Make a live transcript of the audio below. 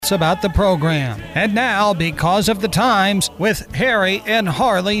us about the program. And now, Because of the Times with Harry and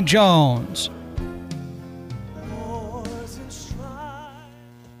Harley Jones.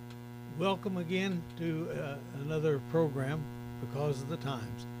 Welcome again to another program, Because of the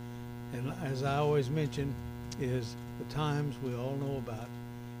Times. And as I always mention, is the times we all know about.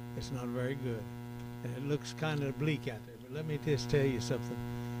 It's not very good. And it looks kind of bleak out there. But let me just tell you something.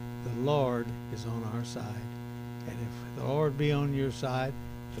 The Lord is on our side. And if the Lord be on your side,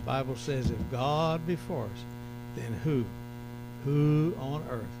 the Bible says if God be for us, then who on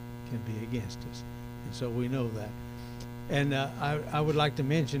earth can be against us? And so we know that. And I would like to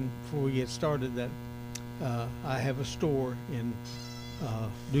mention before we get started that I have a store in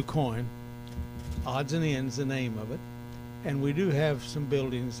DuQuoin. Odds and Ends, the name of it. And we do have some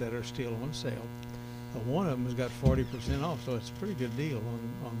buildings that are still on sale. One of them has got 40% off, so it's a pretty good deal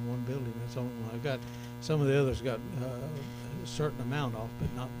on one building. That's the only one I've got. Some of the others got a certain amount off, but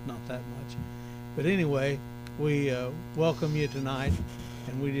not that much. But anyway, we welcome you tonight,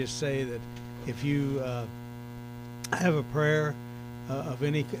 and we just say that if you have a prayer of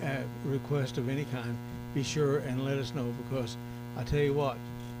any request of any kind, be sure and let us know, because I tell you what,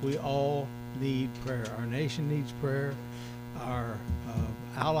 we all need prayer. Our nation needs prayer. Our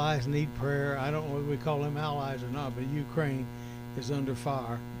allies need prayer. I don't know whether we call them allies or not, but Ukraine is under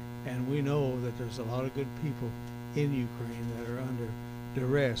fire, and we know that there's a lot of good people in Ukraine that are under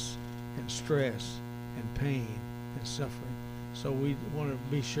duress and stress and pain and suffering. So we want to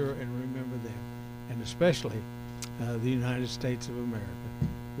be sure and remember them, and especially the United States of America.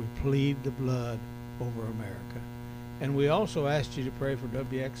 We plead the blood over America. And we also asked you to pray for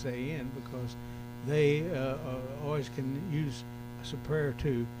WXAN, because they always can use some prayer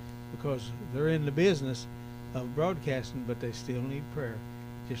too, because they're in the business of broadcasting, but they still need prayer,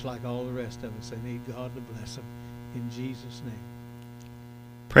 just like all the rest of us. They need God to bless them in Jesus' name.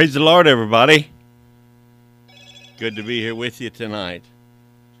 Praise the Lord, everybody. Good to be here with you tonight.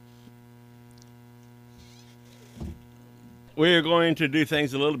 We're going to do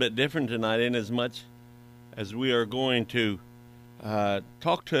things a little bit different tonight, in as much as we are going to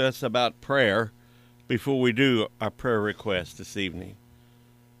talk to us about prayer before we do our prayer request this evening.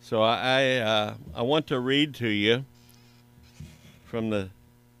 So I want to read to you from the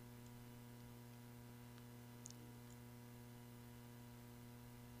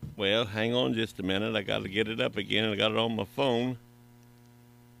well, hang on just a minute. I got to get it up again. I got it on my phone.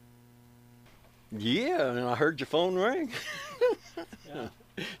 Yeah, and I heard your phone ring. Yeah.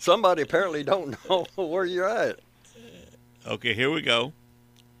 Somebody apparently don't know where you're at. Okay, here we go.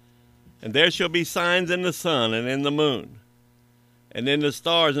 And there shall be signs in the sun and in the moon, and in the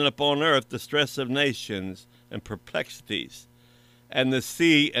stars, and upon earth the stress of nations and perplexities, and the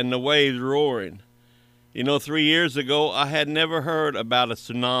sea and the waves roaring. You know, 3 years ago I had never heard about a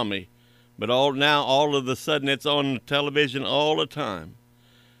tsunami, but all of a sudden it's on the television all the time.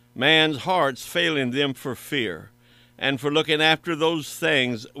 Man's heart's failing them for fear, and for looking after those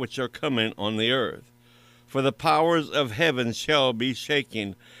things which are coming on the earth. For the powers of heaven shall be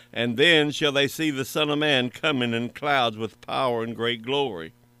shaken, and then shall they see the Son of Man coming in clouds with power and great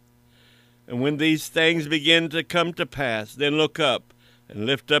glory. And when these things begin to come to pass, then look up, and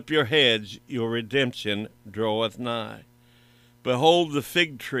lift up your heads, your redemption draweth nigh. Behold the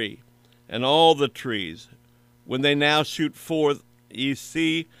fig tree, and all the trees, when they now shoot forth, ye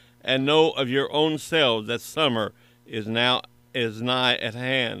see and know of your own selves that summer is nigh at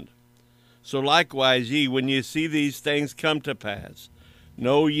hand. So likewise ye, when ye see these things come to pass,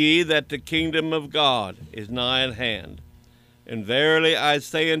 know ye that the kingdom of God is nigh at hand. And verily I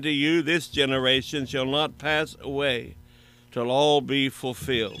say unto you, this generation shall not pass away, till all be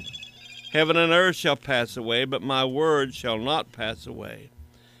fulfilled. Heaven and earth shall pass away, but my word shall not pass away.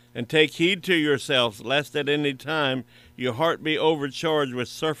 And take heed to yourselves, lest at any time your heart be overcharged with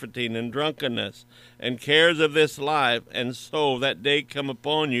surfeiting and drunkenness, and cares of this life, and so that day come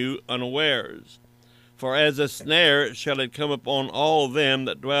upon you unawares. For as a snare shall it come upon all them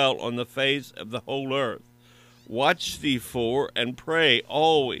that dwell on the face of the whole earth. Watch therefore, and pray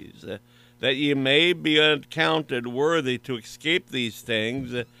always, that ye may be accounted worthy to escape these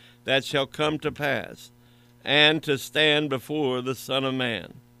things that shall come to pass, and to stand before the Son of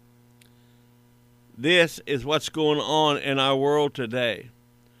Man. This is what's going on in our world today.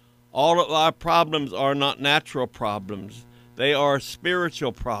 All of our problems are not natural problems. They are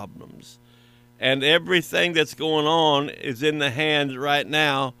spiritual problems. And everything that's going on is in the hands right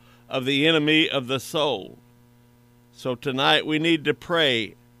now of the enemy of the soul. So tonight we need to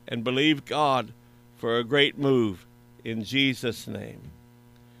pray and believe God for a great move in Jesus' name.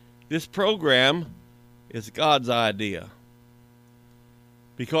 This program is God's idea.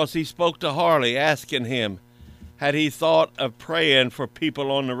 because he spoke to Harley, asking him, had he thought of praying for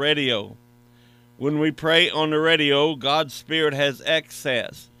people on the radio? When we pray on the radio, God's Spirit has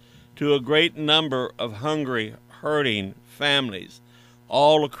access to a great number of hungry, hurting families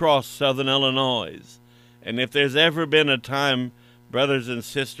all across southern Illinois. And if there's ever been a time, brothers and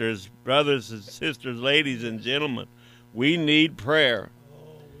sisters, ladies and gentlemen, we need prayer.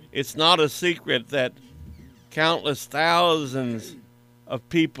 It's not a secret that countless thousands of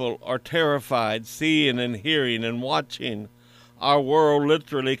people are terrified, seeing and hearing and watching our world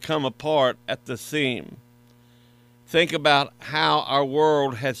literally come apart at the seam. Think about how our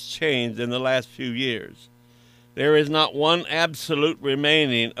world has changed in the last few years. There is not one absolute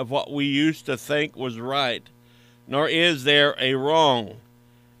remaining of what we used to think was right, nor is there a wrong.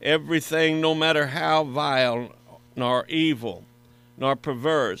 Everything, no matter how vile, nor evil, nor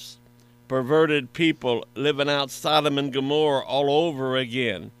perverse, perverted people living out Sodom and Gomorrah all over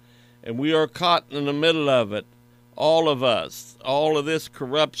again. And we are caught in the middle of it, all of us, all of this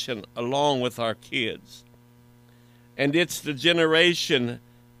corruption along with our kids. And it's the generation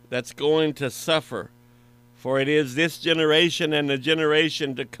that's going to suffer, for it is this generation and the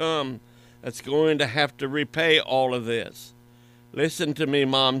generation to come that's going to have to repay all of this. Listen to me,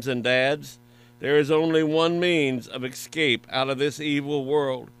 moms and dads. There is only one means of escape out of this evil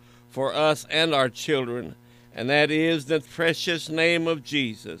world for us and our children, and that is the precious name of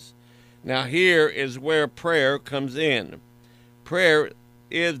Jesus. Now here is where prayer comes in. Prayer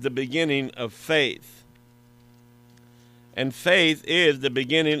is the beginning of faith, and faith is the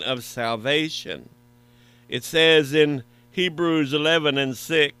beginning of salvation. It says in Hebrews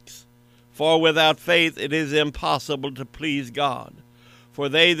 11:6, for without faith it is impossible to please God. For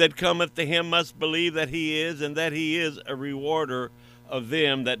they that cometh to him must believe that he is, and that he is a rewarder of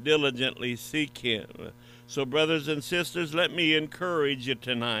them that diligently seek him. So, brothers and sisters, let me encourage you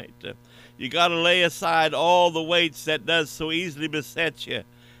tonight. You got to lay aside all the weights that does so easily beset you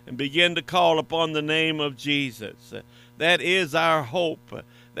and begin to call upon the name of Jesus. That is our hope.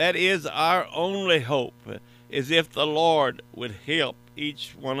 That is our only hope, is if the Lord would help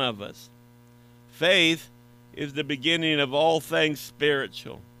each one of us. Faith is the beginning of all things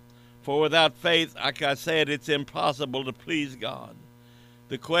spiritual. For without faith, like I said, it's impossible to please God.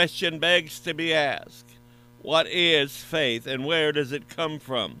 The question begs to be asked, what is faith and where does it come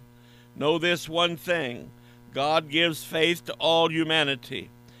from? Know this one thing, God gives faith to all humanity,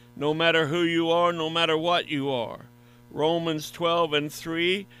 no matter who you are, no matter what you are. Romans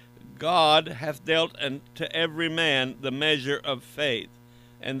 12:3, God hath dealt unto every man the measure of faith,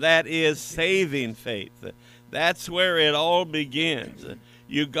 and that is saving faith. That's where it all begins.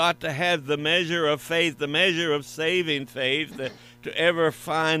 You got to have the measure of faith, the measure of saving faith, to ever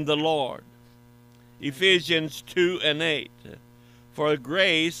find the Lord. Ephesians 2:8, for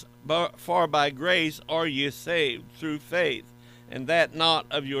by grace are ye saved through faith, and that not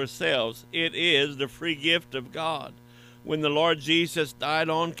of yourselves. It is the free gift of God. When the Lord Jesus died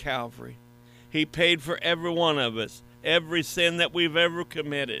on Calvary, he paid for every one of us, every sin that we've ever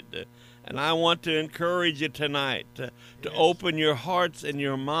committed. And I want to encourage you tonight to open your hearts and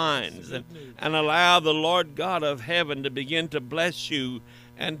your minds and allow the Lord God of heaven to begin to bless you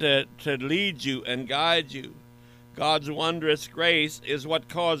and to lead you and guide you. God's wondrous grace is what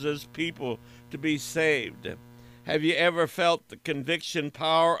causes people to be saved. Have you ever felt the conviction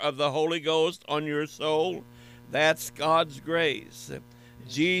power of the Holy Ghost on your soul? That's God's grace.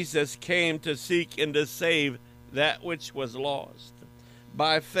 Jesus came to seek and to save that which was lost.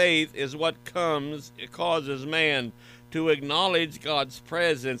 By faith is what it causes man to acknowledge God's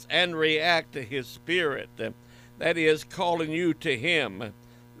presence and react to his Spirit. That is calling you to him.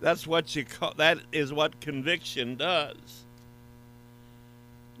 That is what conviction does.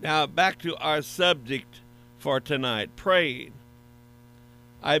 Now back to our subject for tonight, praying.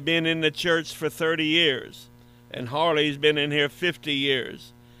 I've been in the church for 30 years, and Harley's been in here 50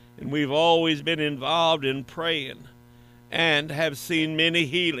 years, and we've always been involved in praying and have seen many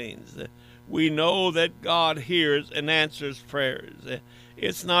healings. We know that God hears and answers prayers.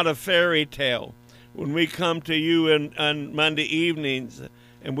 It's not a fairy tale. When we come to you on Monday evenings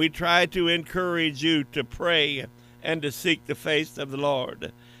and we try to encourage you to pray and to seek the face of the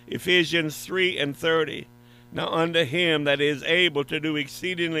Lord. Ephesians 3:30. Now unto him that is able to do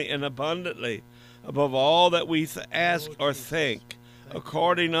exceedingly and abundantly above all that we ask or think,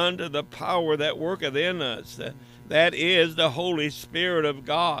 according unto the power that worketh in us. That is the Holy Spirit of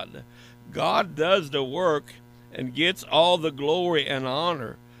God. God does the work and gets all the glory and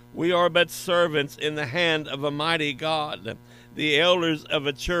honor. We are but servants in the hand of a mighty God, the elders of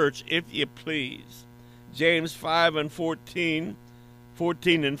a church, if you please. James 5:14,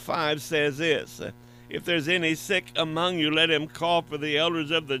 14:5 says this, if there's any sick among you, let him call for the elders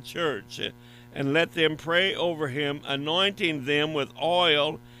of the church, and let them pray over him, anointing them with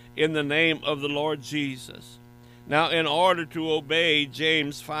oil in the name of the Lord Jesus. Now, in order to obey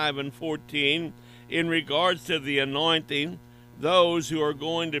James 5:14, in regards to the anointing, those who are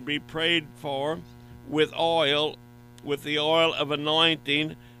going to be prayed for with oil, with the oil of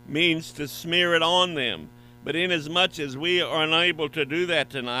anointing, means to smear it on them. But inasmuch as we are unable to do that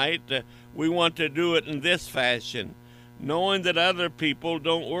tonight, we want to do it in this fashion, knowing that other people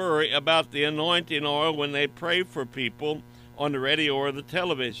don't worry about the anointing oil when they pray for people on the radio or the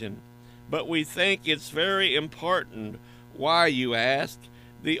television. But we think it's very important. Why, you ask?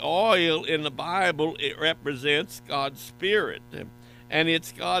 The oil in the Bible, it represents God's Spirit, and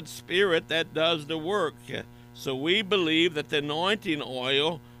it's God's Spirit that does the work. So we believe that the anointing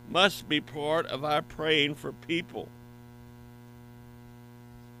oil must be part of our praying for people.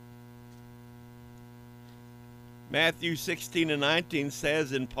 Matthew 16:19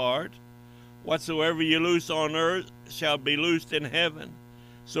 says in part, whatsoever you loose on earth shall be loosed in heaven.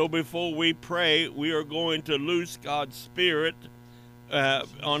 So before we pray, we are going to loose God's Spirit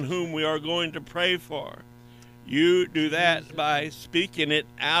on whom we are going to pray for. You do that by speaking it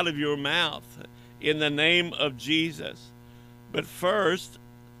out of your mouth in the name of Jesus. But first,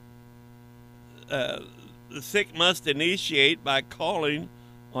 the sick must initiate by calling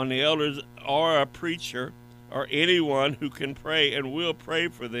on the elders or a preacher or anyone who can pray and will pray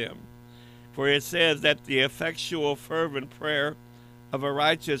for them. For it says that the effectual fervent prayer of a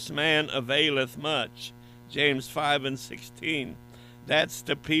righteous man availeth much. James 5:16. That's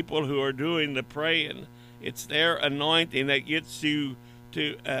the people who are doing the praying. It's their anointing that gets you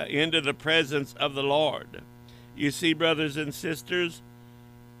to into the presence of the Lord. You see, brothers and sisters,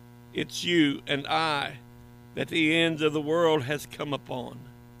 it's you and I that the ends of the world has come upon.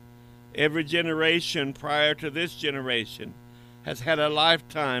 Every generation prior to this generation has had a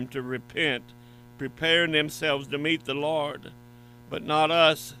lifetime to repent, preparing themselves to meet the Lord, but not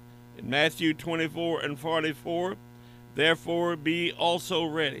us. In Matthew 24:44, therefore be also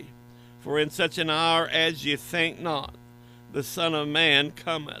ready, for in such an hour as ye think not, the Son of Man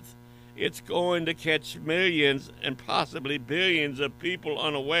cometh. It's going to catch millions and possibly billions of people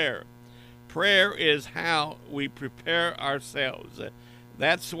unaware. Prayer is how we prepare ourselves.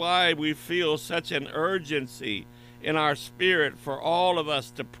 That's why we feel such an urgency in our spirit for all of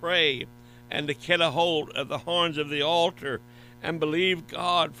us to pray and to get a hold of the horns of the altar and believe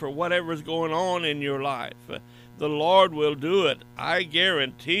God for whatever's going on in your life. The Lord will do it. I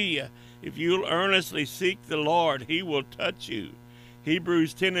guarantee you, if you'll earnestly seek the Lord, He will touch you.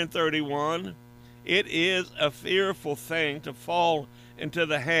 Hebrews 10:31, it is a fearful thing to fall into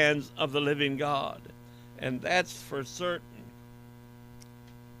the hands of the living God. And that's for certain.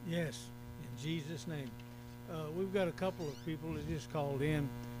 Yes, in Jesus' name. We've got a couple of people that just called in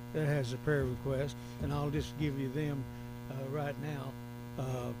that has a prayer request, and I'll just give you them right now.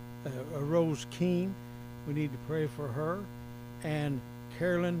 Rose Keene, we need to pray for her, and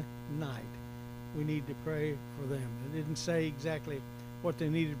Carolyn Knight. We need to pray for them. It didn't say exactly what they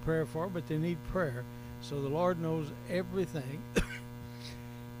needed prayer for, but they need prayer. So the Lord knows everything.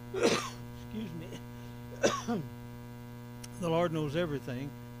 Excuse me. The Lord knows everything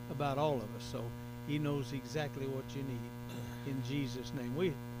about all of us, so He knows exactly what you need. In Jesus' name,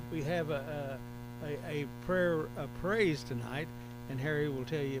 we have a prayer, a praise tonight, and Harry will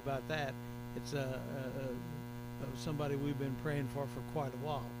tell you about that. It's somebody we've been praying for quite a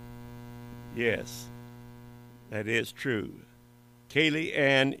while. Yes, that is true. Kaylee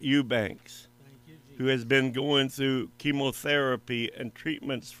Ann Eubanks, who has been going through chemotherapy and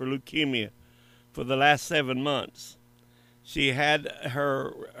treatments for leukemia for the last 7 months. She had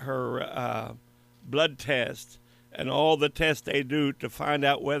her blood test and all the tests they do to find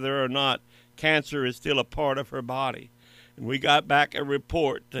out whether or not cancer is still a part of her body. And we got back a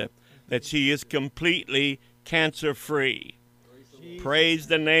report that she is completely cancer-free. Praise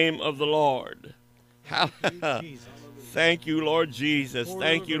the name of the Lord. Thank you, Lord Jesus.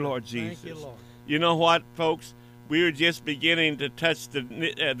 Thank you, Lord Jesus. You know what, folks? We are just beginning to touch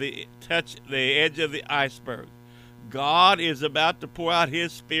the edge of the iceberg. God is about to pour out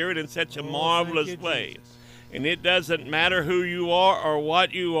His Spirit in such a marvelous way. And it doesn't matter who you are or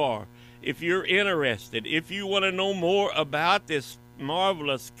what you are. If you're interested, if you want to know more about this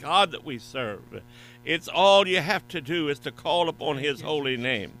marvelous God that we serve, it's all you have to do is to call upon His holy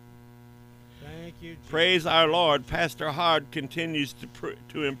name. Thank you, Jesus. Praise our Lord. Pastor Hard continues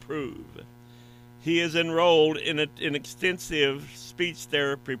to improve. He is enrolled in an extensive speech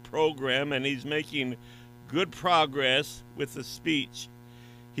therapy program, and he's making good progress with the speech.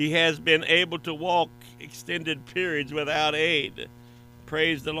 He has been able to walk extended periods without aid.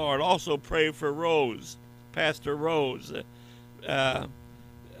 Praise the Lord. Also pray for Rose, Pastor Rose,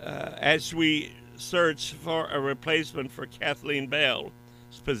 as we search for a replacement for Kathleen Bell's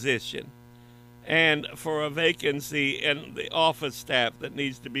position, and for a vacancy in the office staff that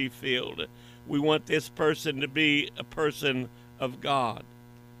needs to be filled. We want this person to be a person of God.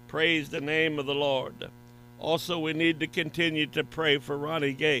 Praise the name of the Lord. Also, we need to continue to pray for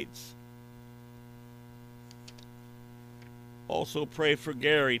Ronnie Gates. Also pray for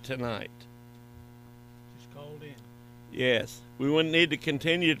Gary tonight. Just called in. Yes, we will need to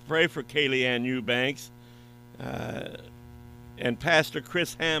continue to pray for Kaylee Ann Eubanks and Pastor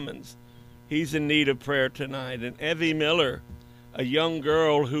Chris Hammonds. He's in need of prayer tonight. And Evie Miller, a young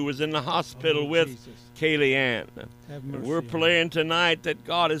girl who was in the hospital with Jesus. Kaylee Ann. Have And mercy we're on praying tonight that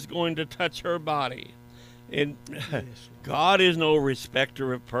God is going to touch her body. And Yes, Lord. God is no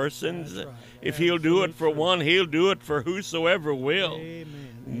respecter of persons. That's right. If he'll do it Absolute for truth. one, he'll do it for whosoever will. Amen.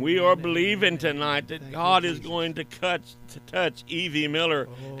 We are Amen. believing Amen. tonight that Thank you, God is Jesus. going to touch Evie Miller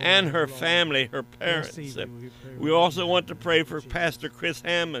Oh, and her Lord. family, her Yes, parents. Evie, we pray We right also now. want to pray for Jesus. Pastor Chris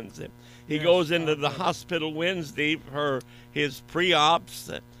Hammonds. He Yes, goes into God the bless. hospital Wednesday for his pre-ops,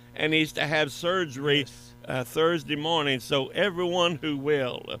 and he's to have surgery Yes. Thursday morning. So everyone who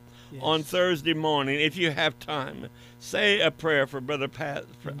will, on Yes. Thursday morning, if you have time, say a prayer for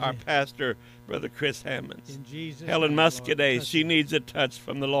for our Yes. pastor, Brother Chris Hammonds. In Jesus' Helen name, Lord, Muscadet, touch she him. needs a touch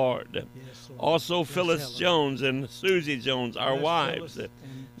from the Lord. Yes, Lord. Also, Yes, Phyllis Helen. Jones and Susie Jones, our Bless wives. Phyllis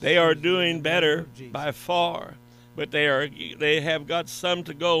and They are Susie in the doing name better of Jesus. by far, but they have got some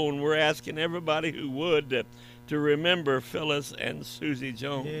to go, and we're asking everybody who would to remember Phyllis and Susie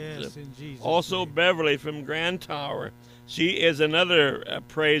Jones. Yes, in Jesus' Also, name. Beverly from Grand Tower. She is another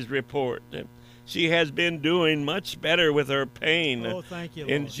praise report. She has been doing much better with her pain. Oh, thank you,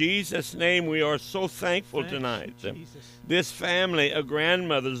 In Lord. Jesus' name, we are so thankful Thank you, tonight. Jesus. This family, a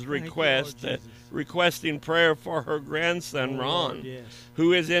grandmother's Thank you, Lord request, Jesus. requesting prayer for her grandson, Oh, Ron, Lord, yes.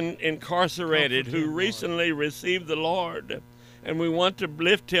 who is incarcerated, Comfort who him, Lord. recently received the Lord. And we want to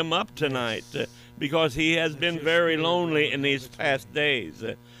lift him up tonight Yes. Because he has Let been your very spirit, lonely Lord, in have these its past way. days.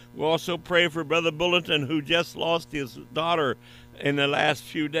 We also pray for Brother Bulletin, who just lost his daughter in the last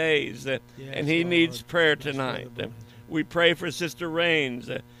few days, and Yes, he Lord. needs prayer Bless tonight. Brother Bulletin. We pray for Sister Rains.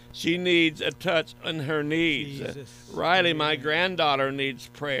 She needs a touch on her needs. Jesus. Riley, my Amen. granddaughter, needs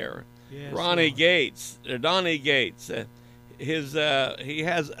prayer. Yes, Ronnie Lord. Gates, Donnie Gates, he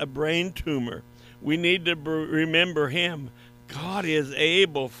has a brain tumor. We need to remember him. God is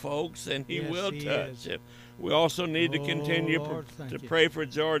able, folks, and he Yes, will he touch is. it. We also need to Oh, continue Lord, to thank you. pray for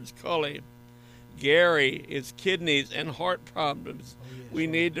George Cully. Gary, his kidneys and heart problems. Oh, yes, We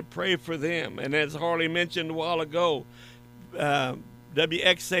Lord. need to pray for them. And as Harley mentioned a while ago,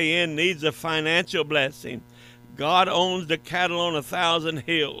 WXAN needs a financial blessing. God owns the cattle on 1,000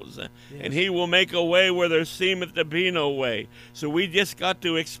 hills, and he will make a way where there seemeth to be no way. So we just got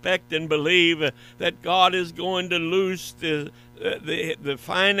to expect and believe that God is going to loose the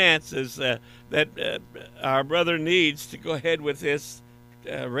finances that our brother needs to go ahead with this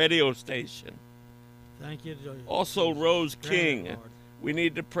radio station. Thank you, Jesus. Also, Rose Grant it, King, Lord. we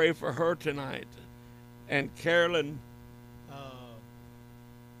need to pray for her tonight. And Carolyn, Uh,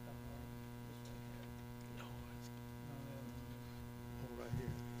 right here.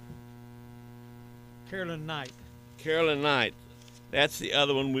 Carolyn Knight. Carolyn Knight, that's the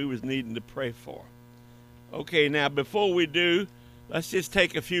other one we was needing to pray for. Okay, now before we do, let's just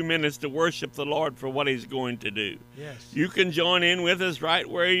take a few minutes to worship the Lord for what he's going to do. Yes. You can join in with us right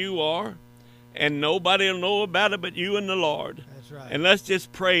where you are, and nobody will know about it but you and the Lord. That's right. And let's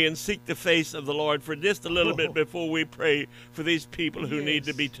just pray and seek the face of the Lord for just a little Oh. bit before we pray for these people who need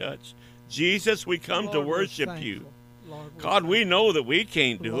to be Yes. touched. Jesus, we come to Lord, we're worship thankful. you. Lord, we're God, we thankful. know that we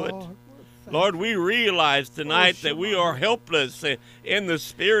can't do it. Lord, we're Lord, we realize tonight Oh, that we are helpless in the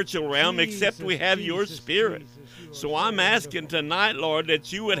spiritual realm except we Jesus, have your Jesus, spirit. Jesus, you are So I'm asking wonderful. tonight, Lord,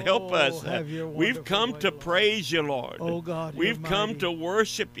 that you would help Oh, us. have your We've wonderful come way, to Lord. praise you, Lord. Oh, God, you're We've come mighty. to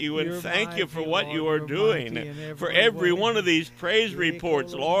worship you and You're thank you for mighty, what Lord. you are You're doing. mighty in For every every way. one of these praise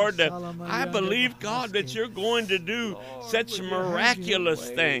reports, Lord, Salama I Yanda believe, God, that Bahaske. you're going to do Lord, such will you have your miraculous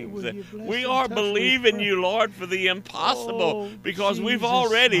way? things. Will you bless We and are touch, we believing pray. you, Lord, for the impossible Oh, because we've Jesus,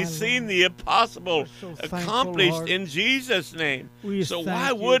 already my seen Lord. the impossible We're so thankful, accomplished Lord. in Jesus' name. We So thank why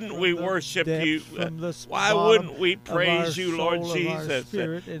you wouldn't from we the worship depths, you? from the Why bottom wouldn't we of our praise you, Lord soul, of our Jesus?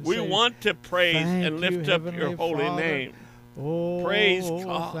 spirit, and We say, want to praise "Thank and lift you, up your Heavenly holy Father." name. Oh, Praise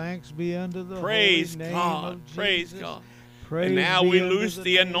God. thanks be unto the Praise holy name God. of Jesus. Praise God. Praise And now be we unto loose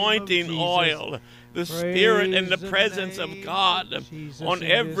the name of anointing Jesus. oil the Spirit and the Praise the presence of name God of Jesus on in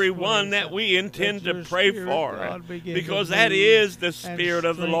this everyone place. that we intend Let to your pray Spirit, for, God, begin because to that move is the and Spirit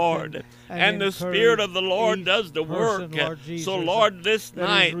of the strengthen Lord. And the Spirit encourage of the Lord each does the person, work. Lord Jesus, So, Lord, this that is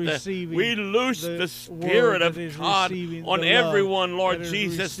night receiving we loose the word, Spirit of that is God receiving on the everyone, love, Lord that is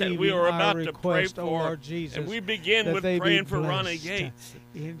Jesus, that we receiving are our about to pray request, oh for. Lord Jesus, And we begin that with they be praying for blessed Ronnie Gates.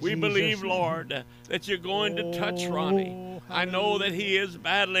 in We Jesus' believe, name. Lord, that you're going to touch Ronnie. Oh, I know that he hallelujah. is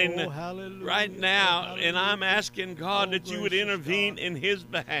battling Oh, hallelujah. right now, and I'm asking God Oh, that you would gracious intervene God. in his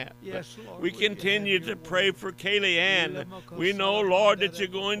behalf. Yes, Lord, We will you have continue your to way? pray for Kaylee Ann. We know, Lord, that you're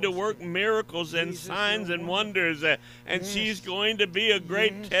going to work miracles and Jesus, signs you're and wonderful. wonders, and Yes. she's going to be a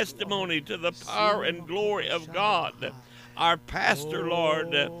great Yes, testimony Lord. to the power and glory of God. Our pastor,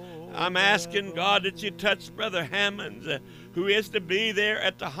 Lord, I'm asking God that you touch Brother Hammonds, who is to be there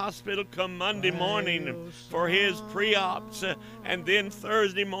at the hospital come Monday morning for his pre-ops, and then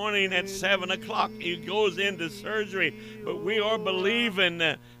Thursday morning at 7 o'clock he goes into surgery. But we are believing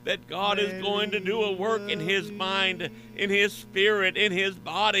that God is going to do a work in his mind, in his spirit, in his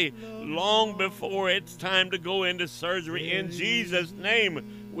body, long before it's time to go into surgery. In Jesus'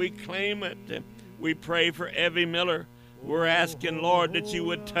 name, we claim it. We pray for Evie Miller. We're asking, Lord, that you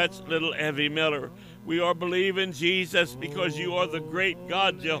would touch little Evie Miller. We are believing, Jesus, because you are the great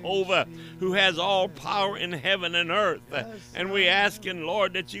God, Jehovah, who has all power in heaven and earth. And we asking,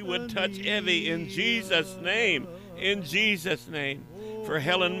 Lord, that you would touch Evie in Jesus' name. In Jesus' name. For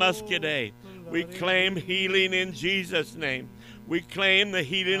Helen Muscadet, we claim healing in Jesus' name. We claim the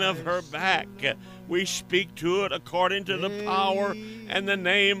healing of her back. We speak to it according to the power and the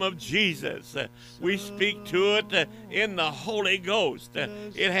name of Jesus. We speak to it in the Holy Ghost.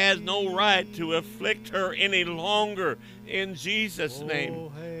 It has no right to afflict her any longer in Jesus'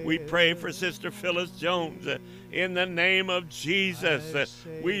 name. We pray for Sister Phyllis Jones. In the name of Jesus,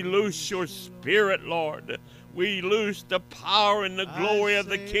 we loose your spirit, Lord. We loose the power and the glory of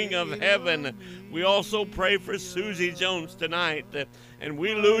the King of Heaven. We also pray for Susie Jones tonight. And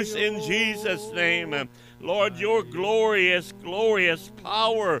we loose in Jesus' name, Lord, your glorious, glorious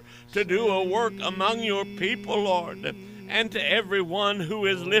power to do a work among your people, Lord. And to everyone who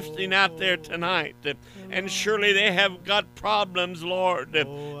is listening out there tonight. And surely they have got problems, Lord.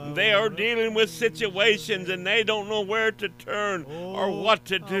 They are dealing with situations and they don't know where to turn or what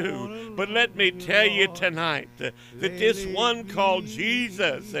to do. But let me tell you tonight that this one called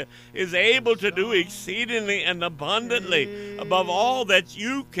Jesus is able to do exceedingly and abundantly above all that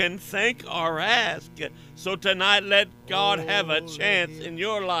you can think or ask. So tonight let God have a chance in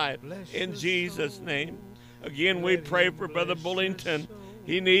your life in Jesus' name. Again, we pray for Brother Bullington.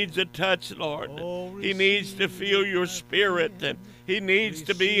 He needs a touch, Lord. He needs to feel your spirit. He needs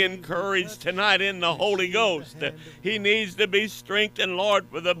to be encouraged tonight in the Holy Ghost. He needs to be strengthened, Lord,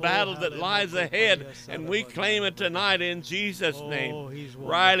 for the battle that lies ahead. And we claim it tonight in Jesus' name.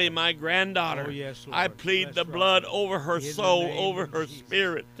 Riley, my granddaughter, I plead the blood over her soul, over her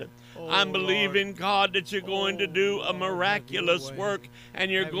spirit. I'm believing, God, that you're going to do a miraculous work,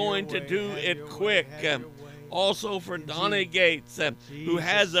 and you're going to do it quick. Also for Donnie Gates, who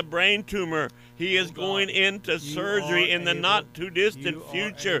has a brain tumor. He is going into surgery in the not-too-distant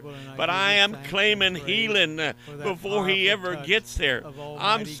future, but I am claiming healing before he ever gets there.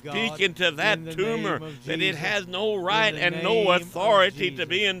 I'm speaking to that tumor that it has no right and no authority to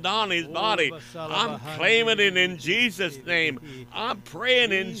be in Donnie's body. I'm claiming it in Jesus' name. I'm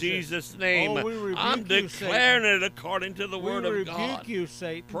praying in Jesus' name. I'm declaring it according to the Word of God.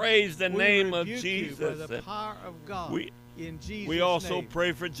 Praise the name of Jesus. We also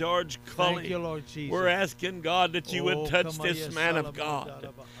pray for George Cully. We're asking God that you would touch this man of God.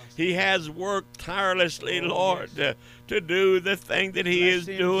 He has worked tirelessly, Lord, to do the thing that he is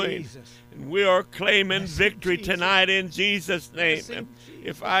doing. And we are claiming victory tonight in Jesus' name.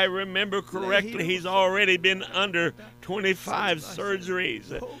 If I remember correctly, he's already been under 25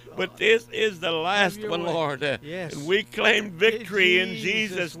 surgeries. But this is the last one, Lord. And we claim victory in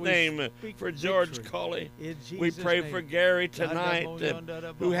Jesus' name for George Cully. We pray for Gary tonight,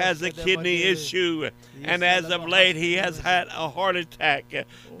 who has a kidney issue. And as of late, he has had a heart attack.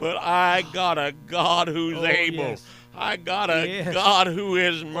 But I got a God who's able. I got a God who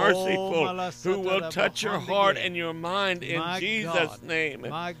is merciful, who will touch your heart and your mind in Jesus' name.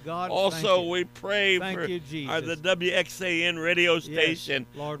 Also, we pray for the WXAN radio station.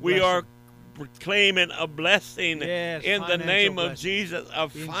 We are proclaiming a blessing in the name of Jesus, a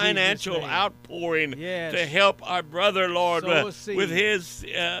financial outpouring to help our brother, Lord, with his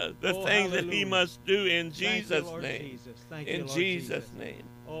the things that he must do in Jesus' name. In Jesus' name.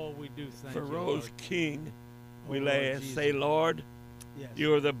 For Rose King, we say, Lord,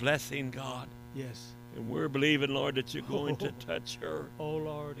 you're the blessing God. Yes. And we're believing, Lord, that you're going to touch her. Oh,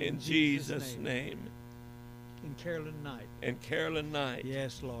 Lord. In Jesus' name. In Carolyn Knight. And Carolyn Knight.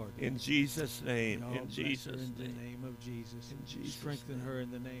 Yes, Lord. In Jesus' name. God In bless Jesus' her in the name. name of Jesus. In Jesus' Strengthen name. her in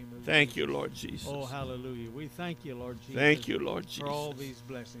the name of Thank Jesus. you, Lord Jesus. Oh, hallelujah. We thank you, Lord Jesus. Thank you, Lord Jesus. For all these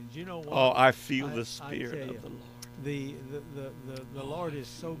blessings. You know what? Oh, I feel the I Spirit tell you, of the Lord. The Lord is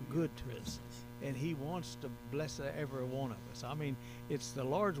so good to us, and He wants to bless every one of us. I mean, it's the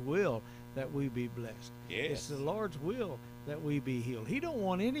Lord's will that we be blessed. Yes. It's the Lord's will that we be healed. He don't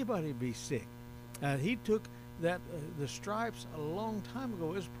want anybody to be sick. He took that the stripes a long time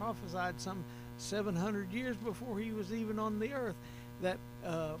ago. It was prophesied some 700 years before He was even on the earth that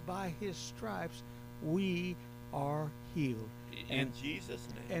by His stripes we are healed. In Jesus'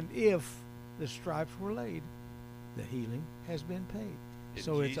 name. And if the stripes were laid, the healing has been paid. In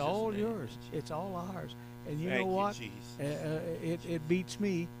So it's Jesus' all name. yours. It's all ours. And you Thank know you, what? Jesus. It beats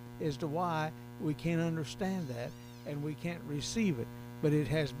me as to why we can't understand that and we can't receive it. But it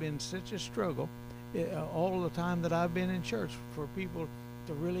has been such a struggle all the time that I've been in church for people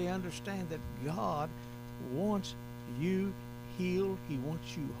to really understand that God wants you healed. He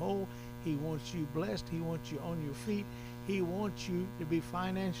wants you whole. He wants you blessed. He wants you on your feet. He wants you to be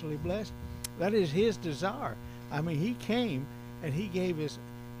financially blessed. That is His desire. I mean, He came and He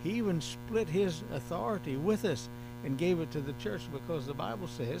even split His authority with us and gave it to the church, because the Bible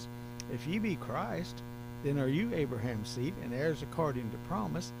says, if ye be Christ, then are you Abraham's seed and heirs according to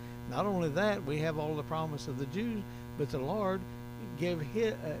promise. Not only that, we have all the promise of the Jews, but the Lord gave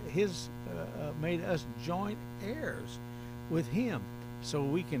made us joint heirs with Him, so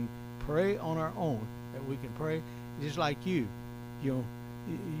we can pray on our own. That we can pray just like you. You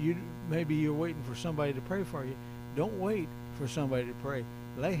maybe you're waiting for somebody to pray for you. Don't wait for somebody to pray.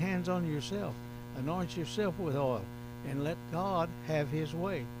 Lay hands on yourself, anoint yourself with oil, and let God have His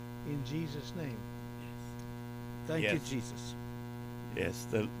way in Jesus' name. Thank you, Jesus. Yes,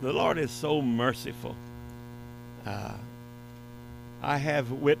 the Lord is so merciful. I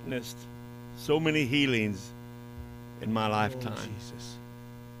have witnessed so many healings in my lifetime. Oh, Jesus.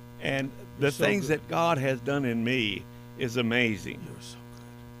 And You're the so things good. that God has done in me is amazing. You're so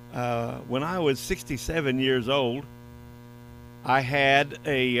good. When I was 67 years old, I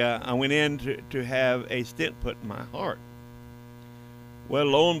went in to have a stent put in my heart. Well,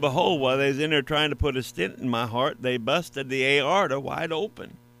 lo and behold, while they was in there trying to put a stent in my heart, they busted the aorta wide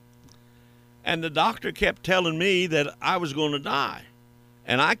open. And the doctor kept telling me that I was going to die.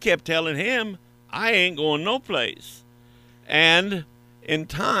 And I kept telling him, I ain't going no place. And in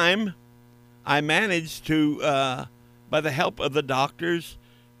time, I managed to, by the help of the doctors,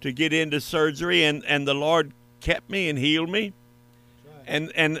 to get into surgery, and the Lord kept me and healed me.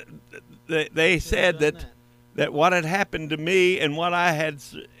 Right. And they said that what had happened to me and what I had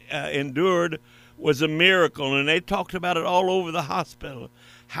endured was a miracle, and they talked about it all over the hospital,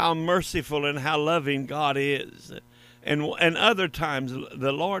 how merciful and how loving God is. And other times,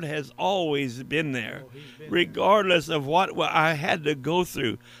 the Lord has always been there, regardless of what I had to go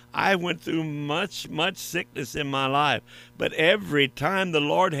through. I went through much sickness in my life, but every time the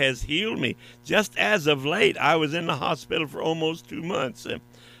Lord has healed me. Just as of late, I was in the hospital for almost 2 months.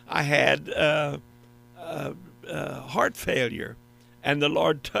 I had heart failure, and the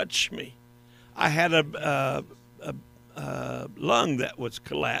Lord touched me. I had a lung that was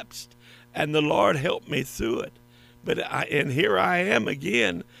collapsed, and the Lord helped me through it. And here I am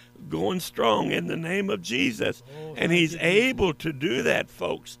again, going strong in the name of Jesus. Oh, and He's able to do that,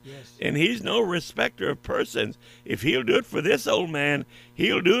 folks. Yes. And He's no respecter of persons. If He'll do it for this old man,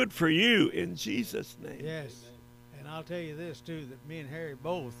 He'll do it for you in Jesus' name. Yes. And I'll tell you this, too, that me and Harry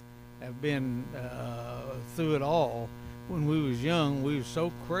both have been through it all. When we was young, we was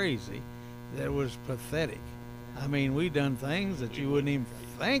so crazy that it was pathetic. I mean, we done things that you wouldn't even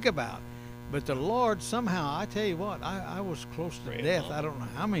think about. But the Lord, somehow, I tell you what, I was close to death. I don't know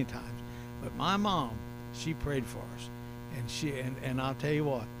how many times. But my mom, she prayed for us. And I'll tell you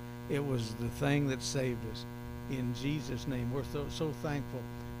what, it was the thing that saved us. In Jesus' name, we're so thankful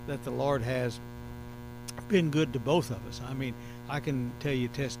that the Lord has been good to both of us. I mean, I can tell you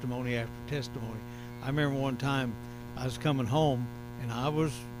testimony after testimony. I remember one time I was coming home, and I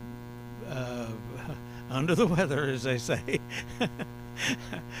was under the weather, as they say.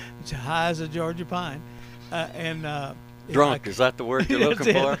 It's high as a Georgia pine. Drunk, is that the word you're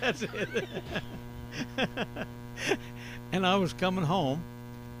looking for? That's it. And I was coming home,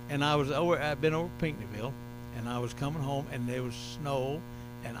 and I'd been over Pinckneyville, and I was coming home, and there was snow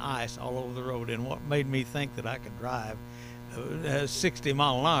and ice all over the road. And what made me think that I could drive 60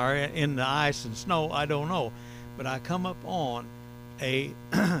 mile an hour in the ice and snow, I don't know. But I come up on a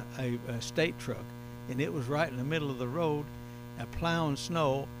state truck, and it was right in the middle of the road, plowing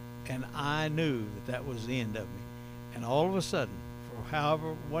snow, and I knew that was the end of me. And all of a sudden,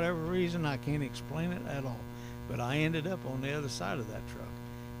 for whatever reason, I can't explain it at all, but I ended up on the other side of that truck.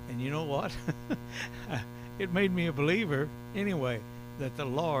 And you know what? It made me a believer anyway, that the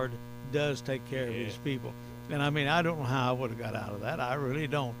Lord does take care of his people. And I mean, I don't know how I would have got out of that. I really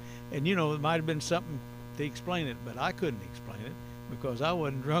don't. And you know, it might have been something to explain it, but I couldn't explain it because I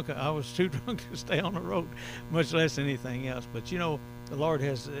wasn't drunk. I was too drunk to stay on the road, much less anything else. But you know, the Lord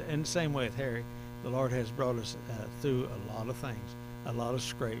has, in the same way with Harry, the Lord has brought us through a lot of things, a lot of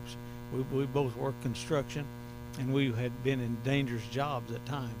scrapes. We both worked construction, and we had been in dangerous jobs at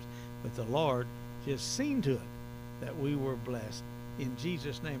times. But the Lord just seen to it that we were blessed. In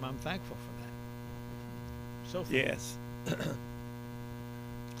Jesus' name, I'm thankful for that. So yes.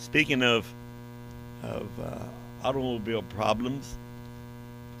 Speaking of automobile problems,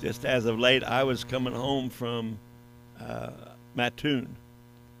 just as of late, I was coming home from Mattoon,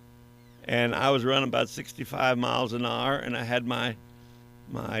 and I was running about 65 miles an hour, and I had my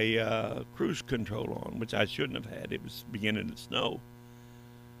cruise control on, which I shouldn't have had. It was beginning to snow.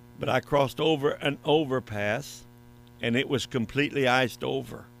 But I crossed over an overpass, and it was completely iced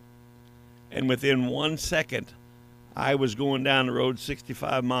over. And within 1 second, I was going down the road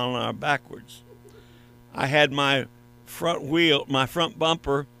 65 mile an hour backwards. I had my front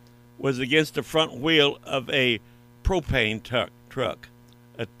bumper was against the front wheel of a propane truck,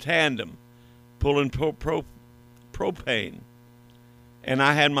 a tandem, pulling propane. And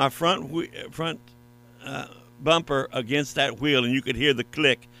I had my front bumper against that wheel, and you could hear the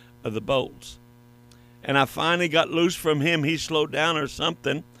click of the bolts. And I finally got loose from him. He slowed down or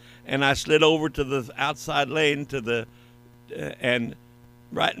something, and I slid over to the outside lane and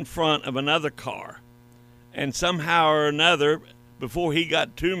right in front of another car. And somehow or another, before he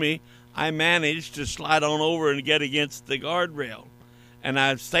got to me, I managed to slide on over and get against the guardrail. And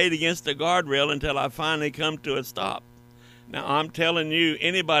I stayed against the guardrail until I finally come to a stop. Now, I'm telling you,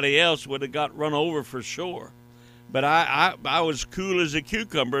 anybody else would have got run over for sure. But I was cool as a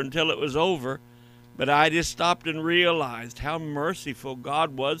cucumber until it was over. But I just stopped and realized how merciful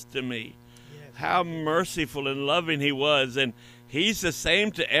God was to me. Yes. How merciful and loving he was. And he's the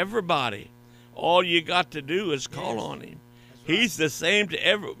same to everybody. All you got to do is call on him. Right. He's the same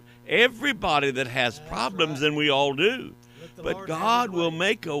to everybody that has problems, and we all do. But Lord, God will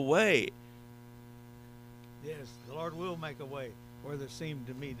make a way. Yes, the Lord will make a way where there seemed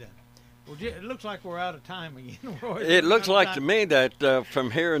to be none. Well, it looks like we're out of time again. It looks like to me that from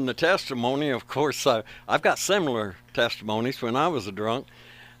hearing the testimony, of course, I've got similar testimonies when I was a drunk.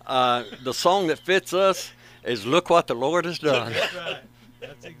 The song that fits us is "Look What the Lord Has Done." That's right.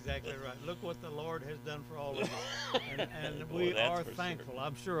 That's exactly right. Look what the Lord has done for all of us. And we are thankful. Sure.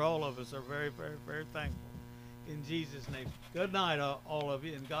 I'm sure all of us are very, very, very thankful. In Jesus' name. Good night, all of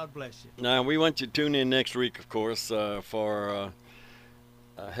you, and God bless you. Now, we want you to tune in next week, of course, for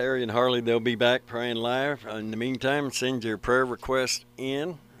Harry and Harley. They'll be back praying live. In the meantime, send your prayer request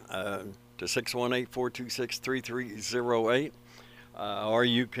in to 618-426-3308. Or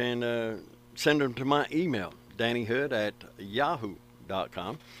you can send them to my email,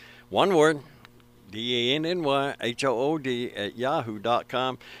 DannyHood@yahoo.com. One word,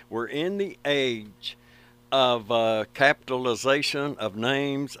 DANNYHOOD@yahoo.com. We're in the age of capitalization of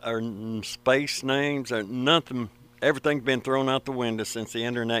names or space names or nothing. Everything's been thrown out the window since the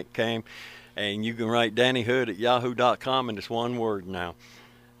internet came, and you can write DannyHood@yahoo.com, and it's one word now.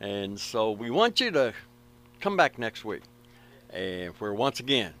 And so we want you to come back next week, and where once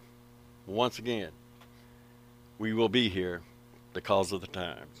again, we will be here because of the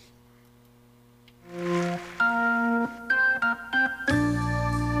times.